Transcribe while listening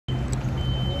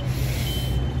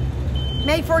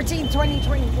May 14th,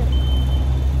 2022.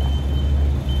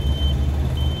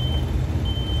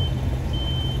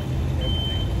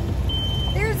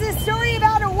 There's a story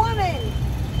about a woman.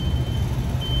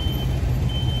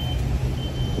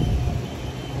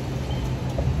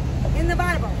 In the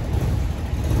Bible.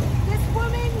 This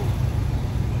woman,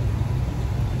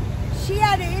 she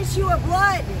had an issue of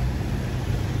blood.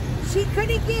 She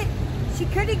couldn't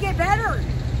get better.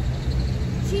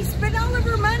 She spent all of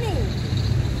her money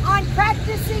on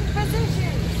practicing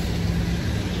physicians.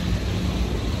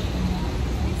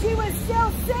 And she was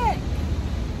still sick.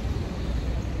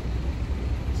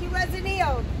 She wasn't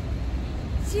healed.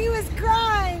 She was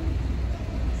crying.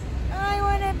 I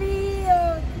want to be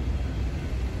healed.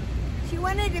 She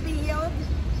wanted to be healed,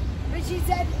 but she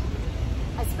said,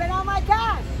 I spent all my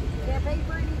cash. Can't pay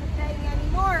for anything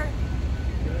anymore.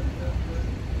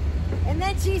 And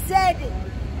then she said,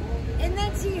 and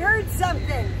then she heard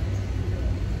something.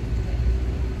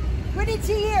 What did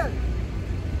she hear?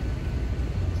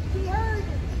 She heard,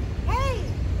 hey,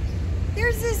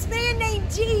 there's this man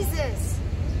named Jesus.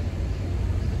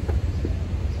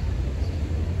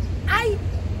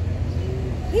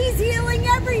 He's healing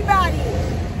everybody.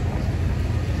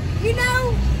 You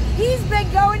know, he's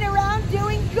been going around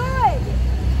doing good.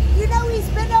 You know, he's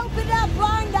been opening up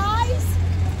blind eyes.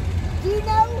 Do you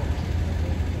know?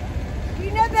 Do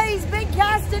you know that he's been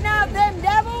casting out them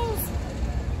devils?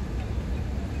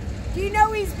 Do you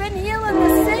know he's been healing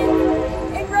the sick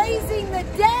and raising the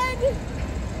dead?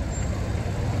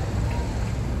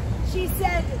 She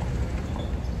said,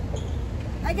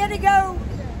 I gotta go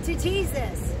to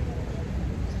Jesus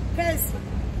because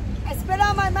I spent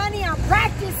all my money on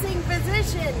practicing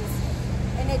physicians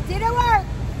and it didn't work.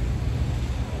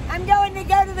 I'm going to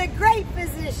go to the great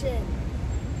physician.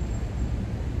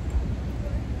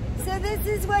 So this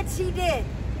is what she did.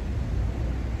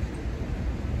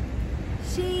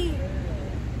 She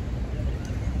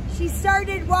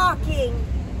started walking.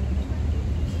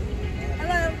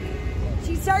 Hello.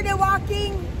 She started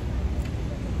walking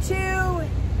to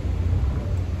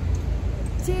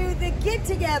the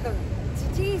get-together, to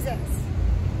Jesus.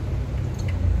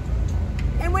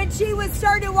 And when she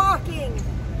started walking,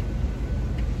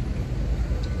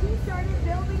 she started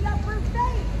building up her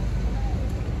faith.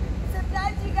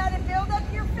 Sometimes you got to build up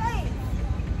your faith.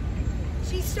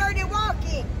 She started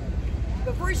walking.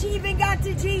 Before she even got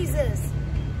to Jesus,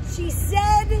 she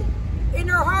said in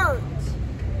her heart,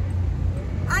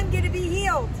 I'm going to be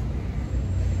healed.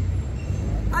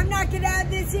 I'm not going to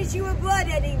have this issue of blood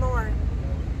anymore.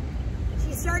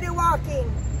 She started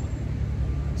walking.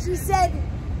 She said,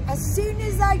 as soon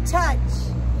as I touch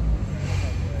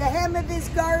the hem of his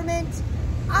garment,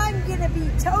 I'm going to be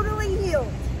totally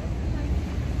healed.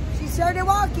 She started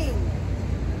walking.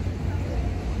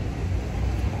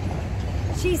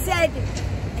 She said,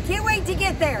 I can't wait to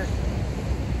get there.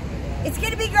 It's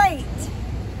going to be great.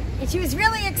 And she was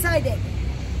really excited.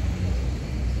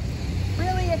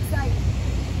 Really excited.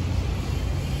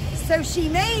 So she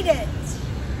made it.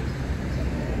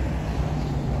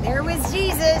 There was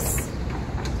Jesus.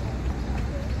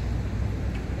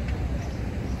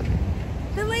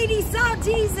 The lady saw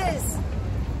Jesus.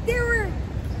 He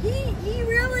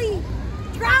really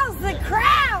draws the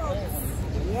crowds.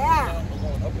 Yeah.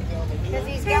 Because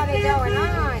he's got it going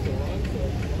on.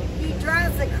 He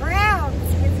draws the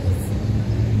crowds because he's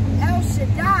El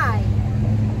Shaddai.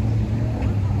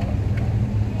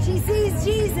 She sees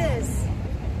Jesus.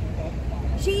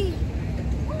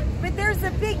 But there's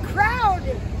a big crowd.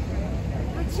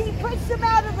 But she pushed him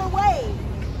out of the way.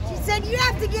 She said, you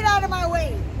have to get out of my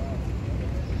way.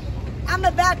 I'm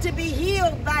about to be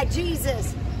healed by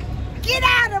Jesus. Get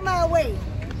out of my way.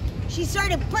 She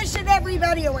started pushing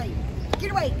everybody away.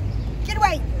 Get away. Get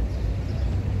away.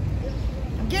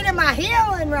 I'm getting my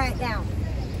healing right now.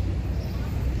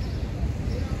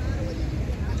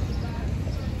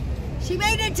 She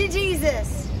made it to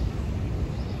Jesus.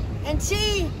 And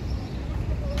she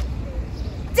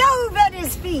dove at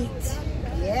his feet.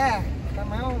 Yeah,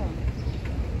 come on.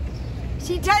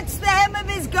 She touched the hem of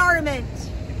his garment.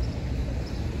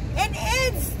 And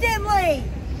instantly,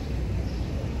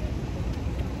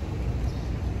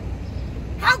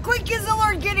 how quick is the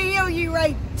Lord going to heal you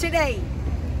right today?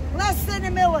 Less than a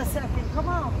millisecond. Come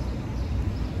on.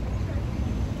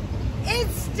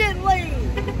 Instantly,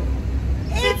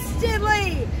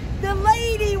 the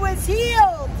lady was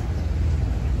healed.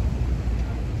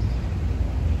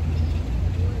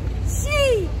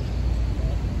 She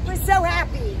was so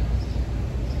happy.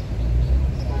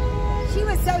 She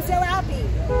was so happy.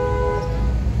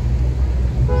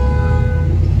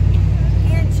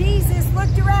 And Jesus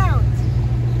looked around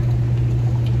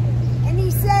and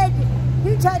he said, who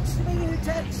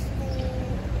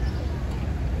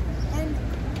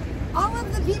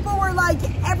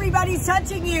like everybody's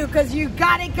touching you because you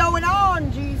got it going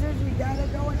on, Jesus. You got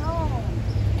it going on.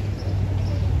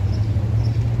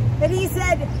 But he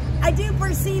said, I do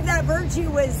perceive that virtue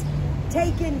was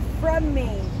taken from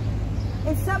me.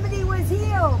 And somebody was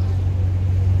healed.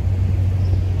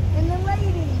 And the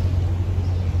lady,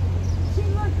 she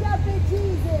looked up at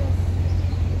Jesus.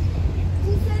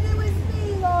 She said, it was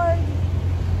me, Lord.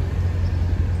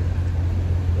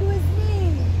 It was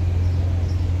me.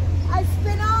 I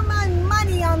spent all my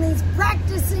money on these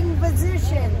practicing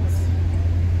physicians.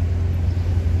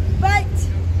 But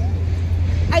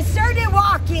I started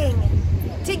walking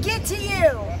to get to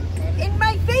you. And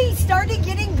my faith started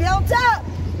getting built up.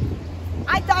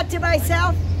 I thought to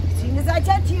myself, as soon as I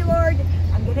touch you, Lord,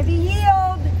 I'm going to be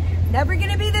healed. Never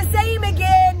going to be the same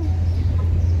again.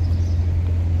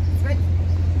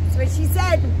 That's what she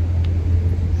said.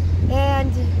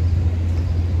 And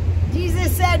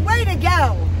Jesus said, way to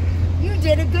go. You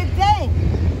did a good thing.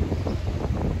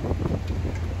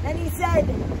 Then he said,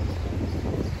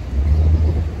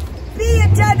 be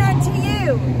it done unto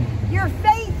you. Your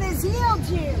faith has healed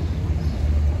you.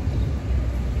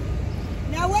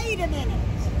 Now wait a minute.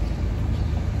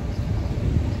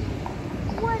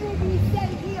 What did he say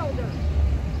healed her?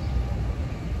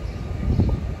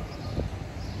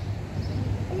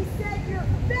 He said your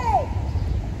faith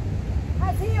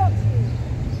has healed you.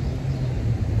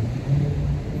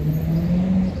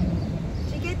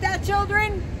 Did you get that,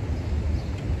 children?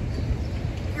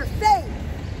 Your faith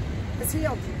has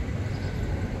healed you.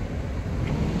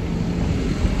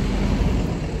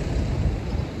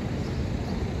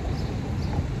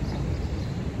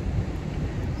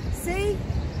 See?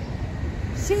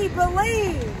 She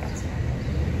believed.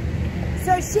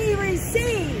 So she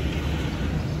received.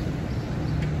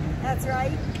 That's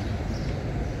right.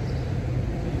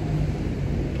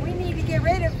 We need to get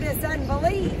rid of this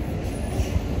unbelief.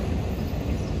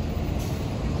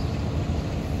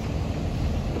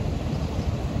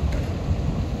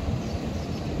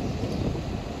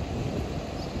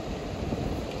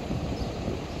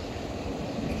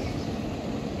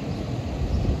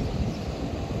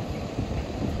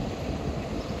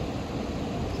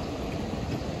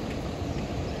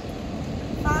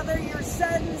 Father, your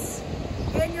sons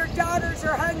and your daughters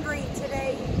are hungry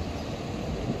today,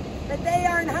 but they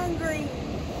aren't hungry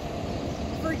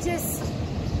for just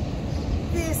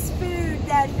this food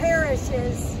that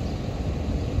perishes.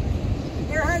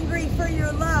 They're hungry for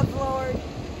your love, Lord.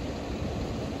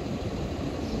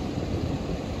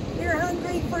 They're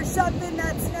hungry for something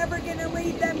that's never going to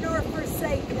leave them nor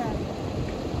forsake them.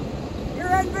 They're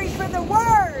hungry for the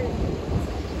Word.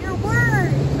 Your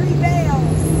Word prevails.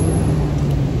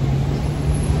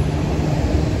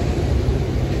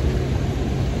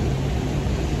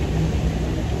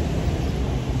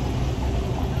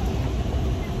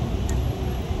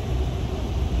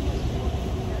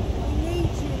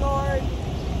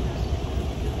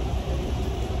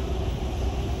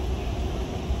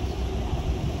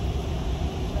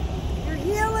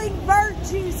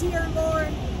 Virtues here,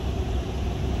 Lord.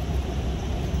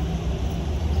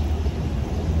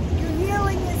 Your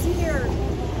healing is here.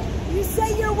 You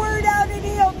say your word out and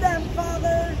heal them,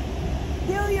 Father.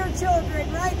 Heal your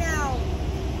children right now.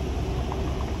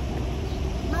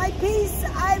 My peace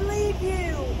I leave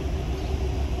you.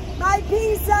 My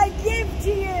peace I give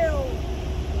to you.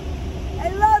 I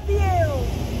love you.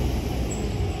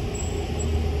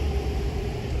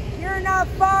 You're not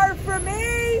far from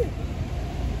me.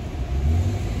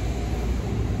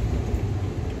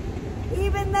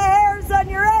 Even the hairs on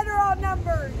your head are all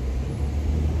numbered.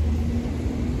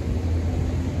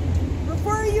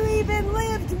 Before you even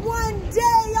lived one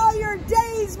day, all your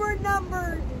days were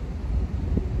numbered.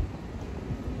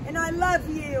 And I love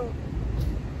you.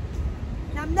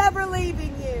 And I'm never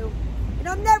leaving you. And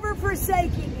I'm never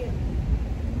forsaking you.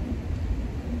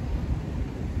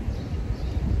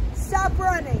 Stop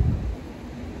running.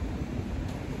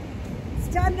 It's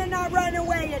time to not run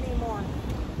away anymore.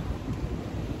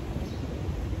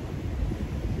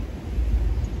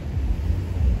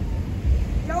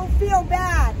 Don't feel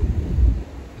bad.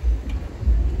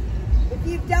 If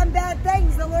you've done bad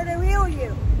things, the Lord will heal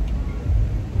you.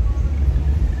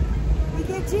 You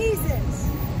get Jesus.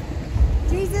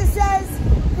 Jesus says,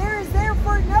 there is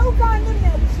therefore no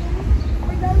condemnation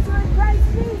for those who are in Christ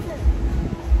Jesus.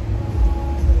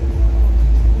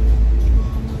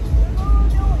 Oh,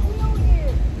 he'll heal you.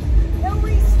 He'll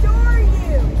restore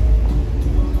you.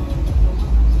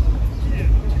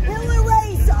 He'll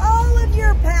erase all of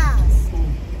your past.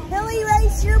 He'll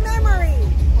erase your memory.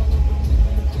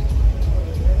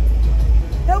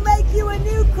 He'll make you a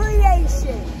new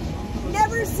creation,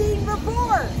 never seen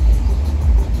before.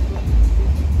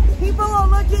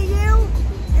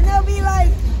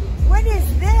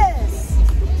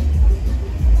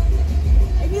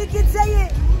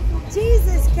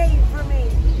 paid for me.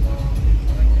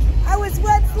 I was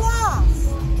once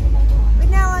lost, but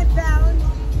now I'm found.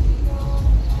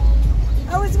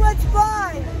 I was once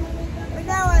blind, but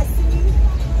now I see.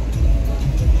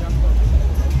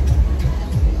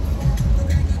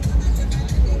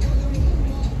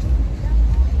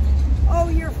 Oh,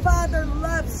 your Father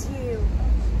loves you.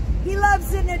 He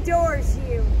loves and adores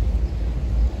you.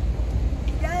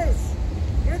 He does.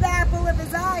 You're the apple of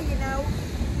his eye, you know.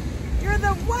 You're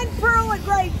the one pearl of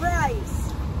great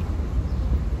price.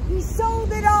 He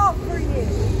sold it all for you.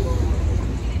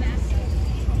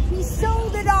 He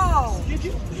sold it all.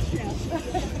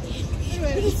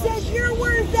 He said you're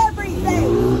worth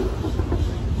everything.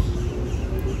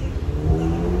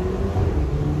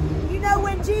 You know,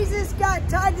 when Jesus got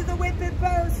tied to the whipping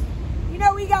post, you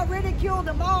know, he got ridiculed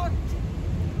and mocked.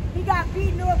 He got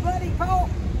beaten to a bloody pulp.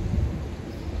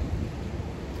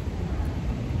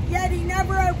 Yet he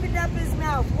never opened up his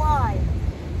mouth. Why?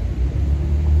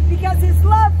 Because his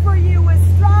love for you was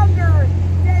stronger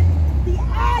than the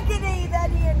agony that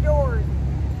he endured.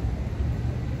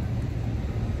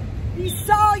 He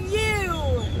saw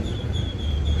you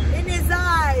in his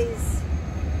eyes.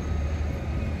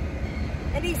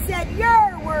 And he said,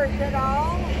 you're worth it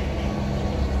all.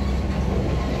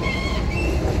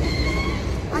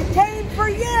 I came for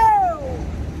you.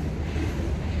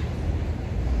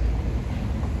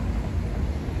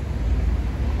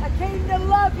 I came to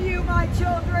love you, my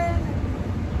children.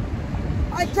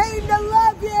 I came to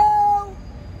love you.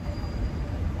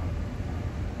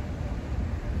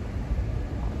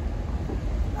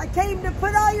 I came to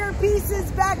put all your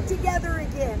pieces back together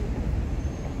again.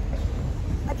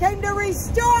 I came to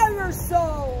restore your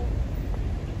soul.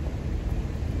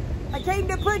 I came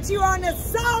to put you on a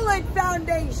solid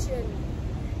foundation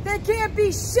that can't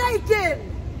be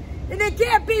shaken and it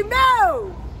can't be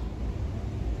moved.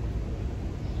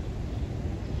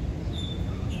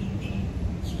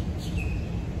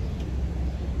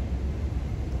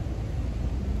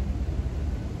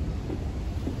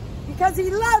 Because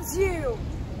he loves you.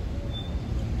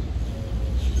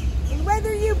 And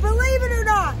whether you believe it or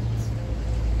not,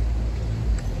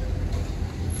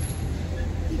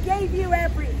 he gave you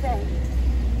everything.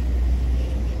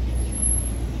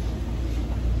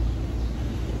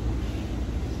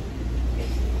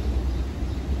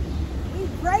 We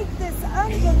break this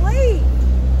unbelief.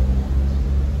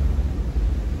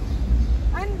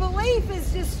 Unbelief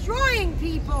is destroying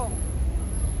people.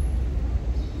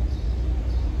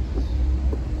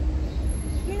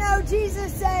 You know,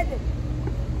 Jesus said,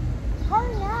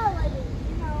 carnality,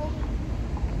 you know,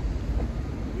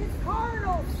 this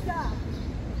carnal stuff.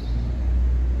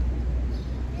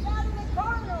 Get out of the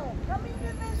carnal, come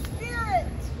into the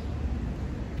spirit.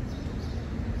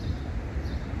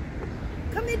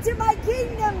 Come into my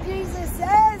kingdom, Jesus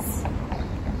says.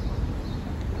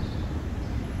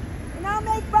 And I'll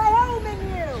make my home in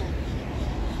you.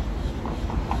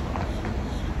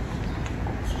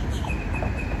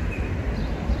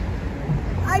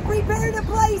 I prepared a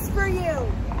place for you.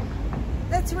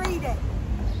 Let's read it.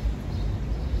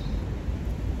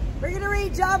 We're going to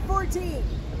read John 14.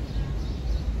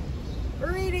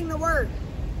 We're reading the Word.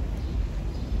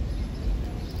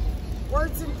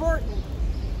 Word's important.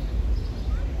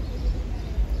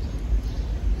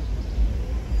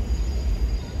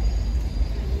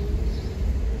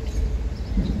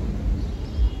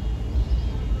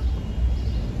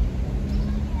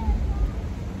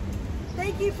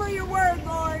 Thank you for your word,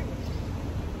 Lord.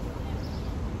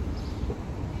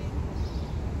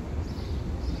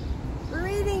 We're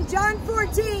reading John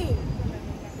 14.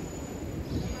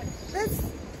 This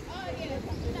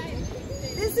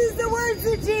is the words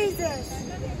of Jesus.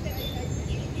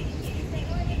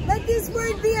 Let this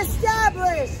word be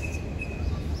established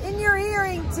in your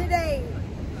hearing today,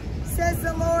 says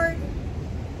the Lord,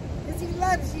 because he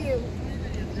loves you.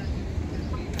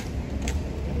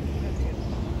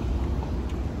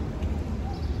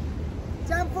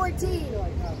 John 14.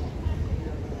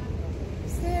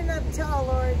 Stand up tall,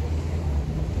 Lord,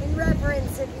 in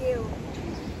reverence of you.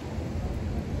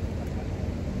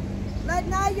 Let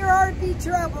not your heart be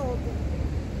troubled.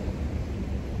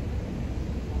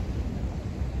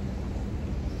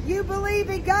 You believe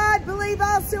in God, believe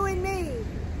also in me.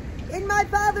 In my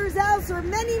Father's house are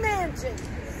many mansions.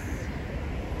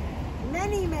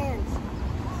 Many mansions.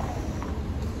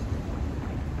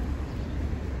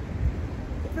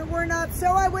 If it were not so,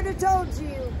 I would have told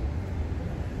you.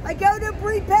 I go to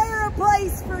prepare a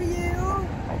place for you.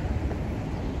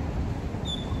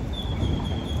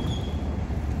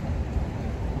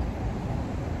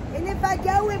 And if I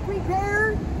go and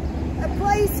prepare a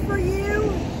place for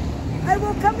you, I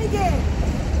will come again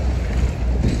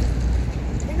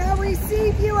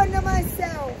receive you unto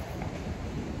myself,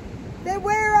 that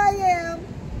where I am,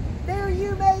 there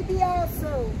you may be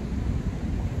also.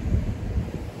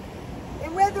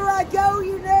 And whither I go,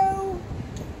 you know,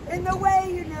 and the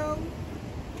way you know.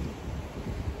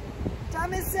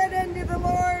 Thomas said unto the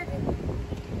Lord,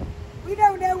 we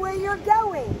don't know where you're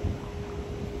going.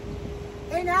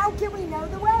 And how can we know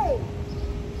the way?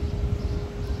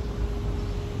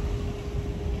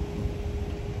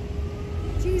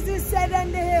 Jesus said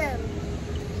unto him,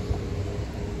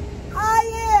 I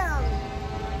am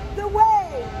the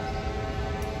way,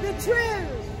 the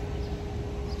truth,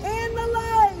 and the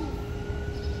life.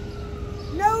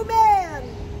 No man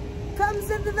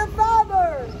comes into the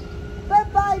Father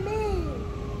but by me.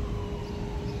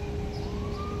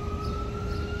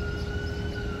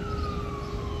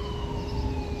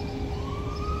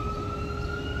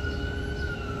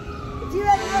 If you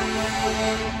had known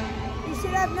me, you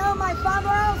should have known my Father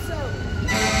also.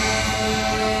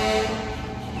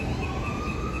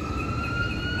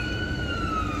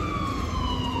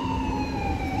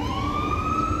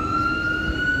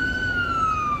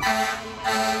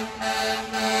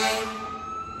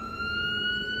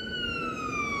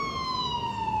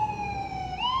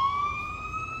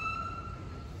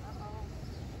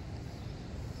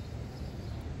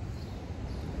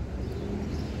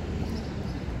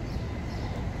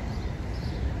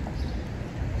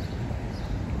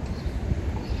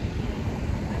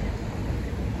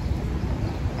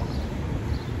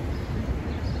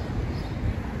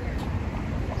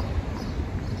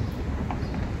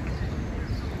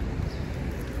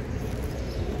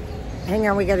 Hang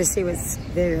on, we got to see what's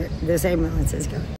there. This ambulance is going.